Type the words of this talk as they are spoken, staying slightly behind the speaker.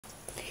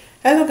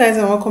Hello guys,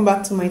 and welcome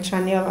back to my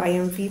channel. I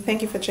am V.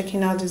 Thank you for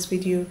checking out this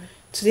video.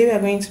 Today we are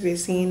going to be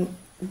seeing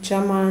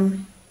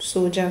German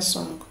soldier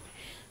song.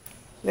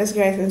 Let's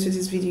get right into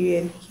this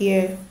video and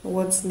hear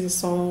what the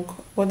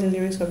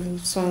lyrics of the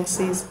song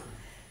says.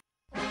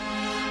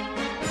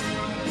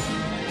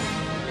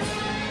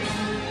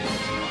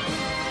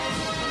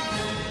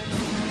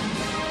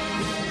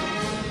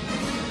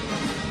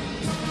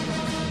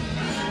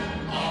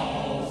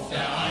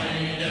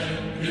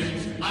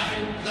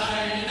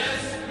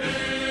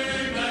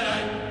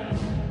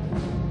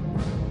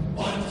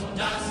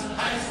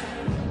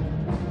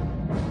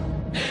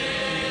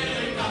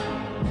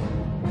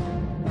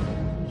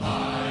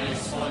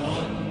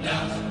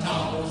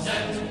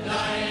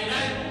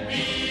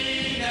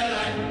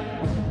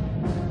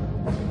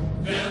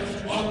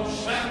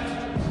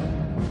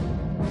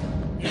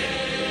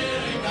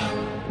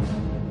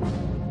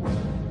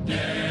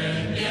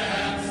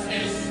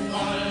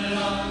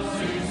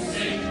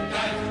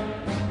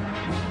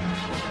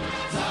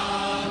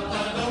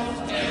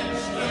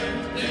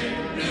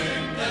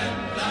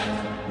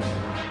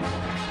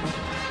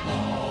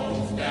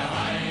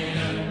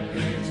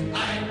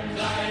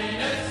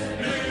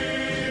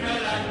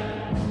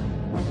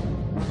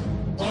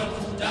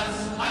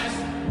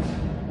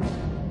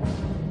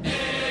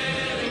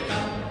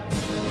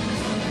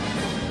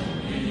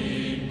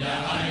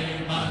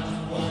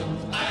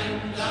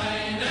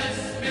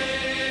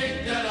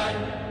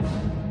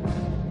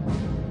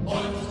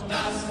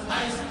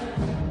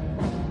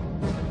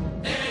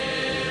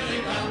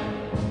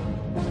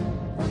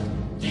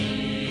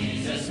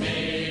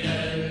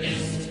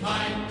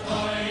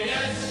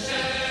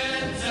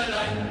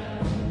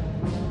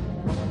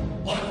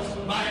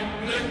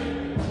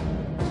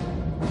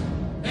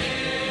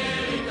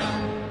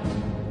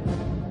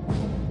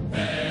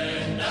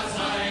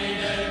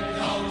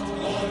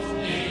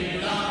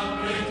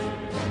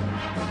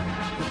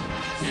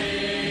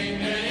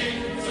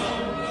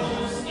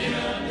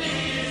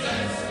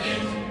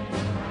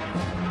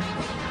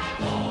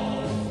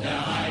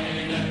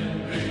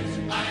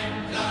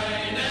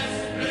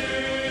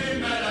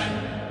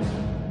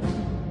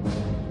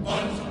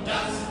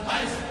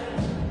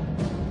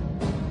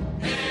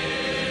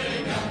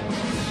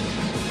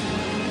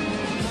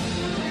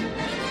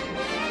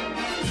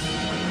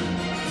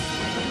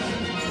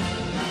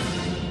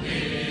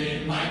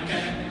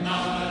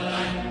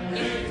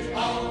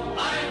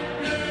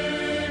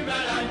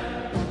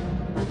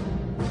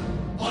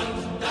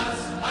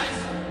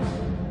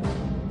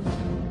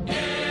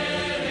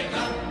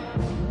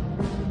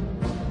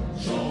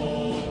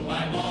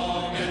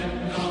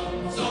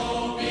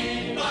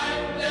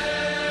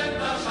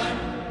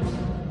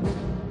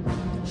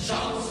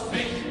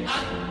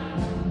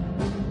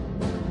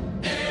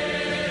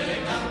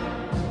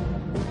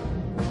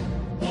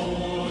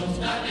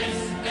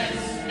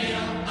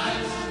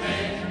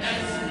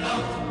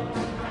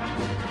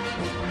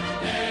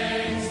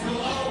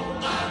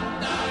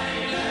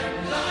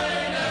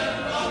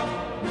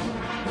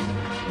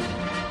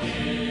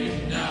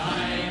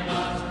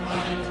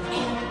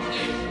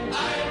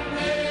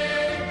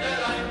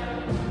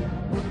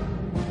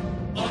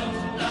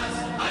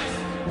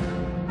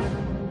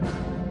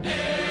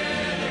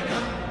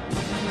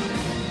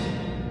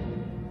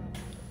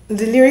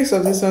 The lyrics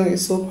of this song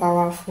is so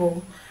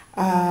powerful,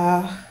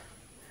 and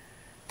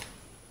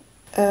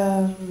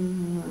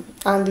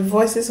the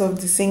voices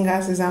of the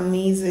singers is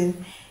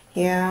amazing.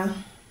 Yeah,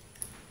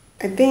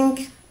 I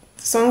think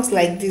songs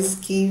like this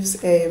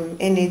gives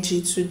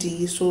energy to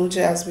the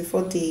soldiers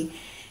before they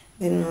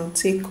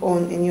take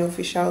on any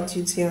official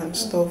duty and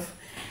stuff.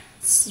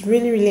 It's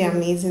really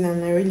amazing,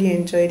 and I really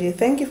enjoyed it.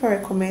 Thank you for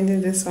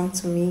recommending this song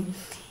to me.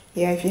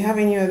 Yeah, if you have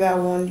any other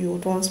one you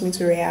would want me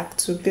to react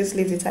to, please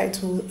leave the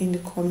title in the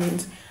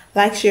comments.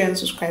 Like, share and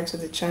subscribe to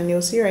the channel.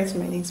 See you right in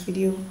my next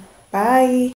video. Bye.